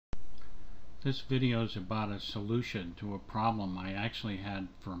This video is about a solution to a problem I actually had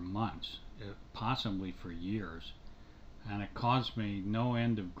for months, possibly for years, and it caused me no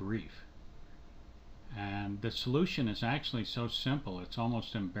end of grief. And the solution is actually so simple it's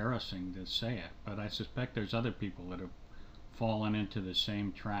almost embarrassing to say it, but I suspect there's other people that have fallen into the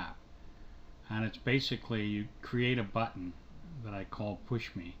same trap. And it's basically you create a button that I call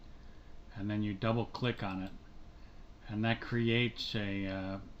Push Me, and then you double click on it, and that creates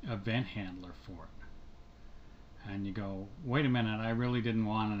a event handler for it. And you go, wait a minute, I really didn't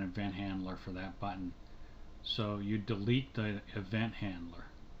want an event handler for that button. So you delete the event handler.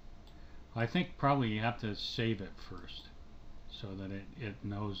 I think probably you have to save it first so that it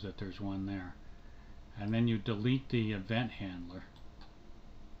knows that there's one there. And then you delete the event handler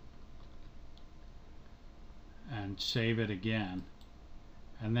and save it again.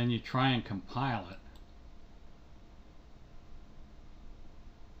 And then you try and compile it.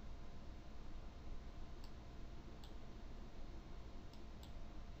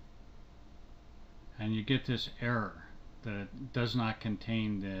 And you get this error that it does not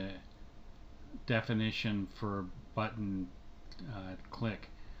contain the definition for button click.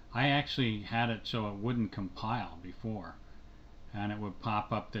 I actually had it so it wouldn't compile before, and it would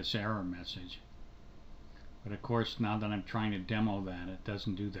pop up this error message. But of course, now that I'm trying to demo that, it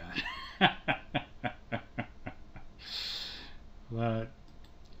doesn't do that. But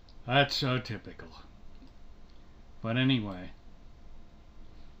that's so typical. But anyway,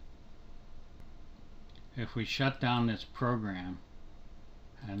 if we shut down this program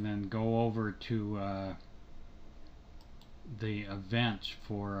and then go over to the events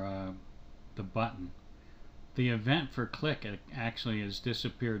for the button, the event for click actually has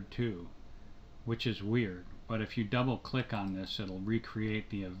disappeared too, which is weird. But if you double click on this, it'll recreate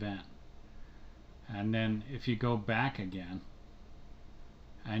the event. And then if you go back again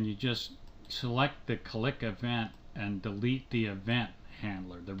and you just select the click event and delete the event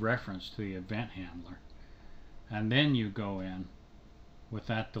handler, the reference to the event handler, and then you go in with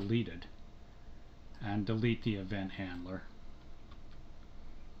that deleted and delete the event handler,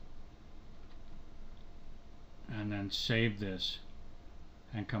 and then save this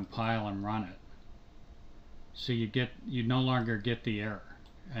and compile and run it. So you no longer get the error,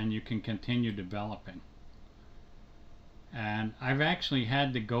 and you can continue developing. And I've actually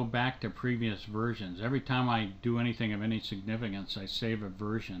had to go back to previous versions. Every time I do anything of any significance, I save a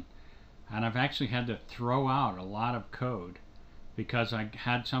version. And I've actually had to throw out a lot of code because I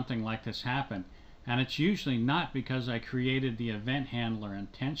had something like this happen. And it's usually not because I created the event handler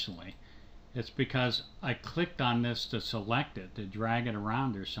intentionally. It's because I clicked on this to select it, to drag it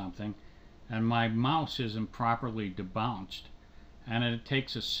around or something, and my mouse isn't properly debounced. And it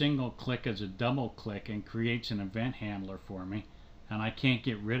takes a single click as a double click and creates an event handler for me, and I can't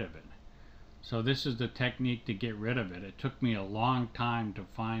get rid of it. So this is the technique to get rid of it. It took me a long time to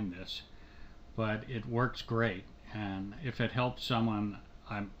find this, but it works great. And if it helps someone,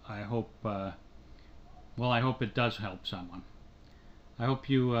 I hope I hope it does help someone. I hope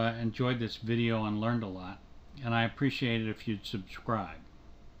you enjoyed this video and learned a lot, and I appreciate it if you'd subscribe.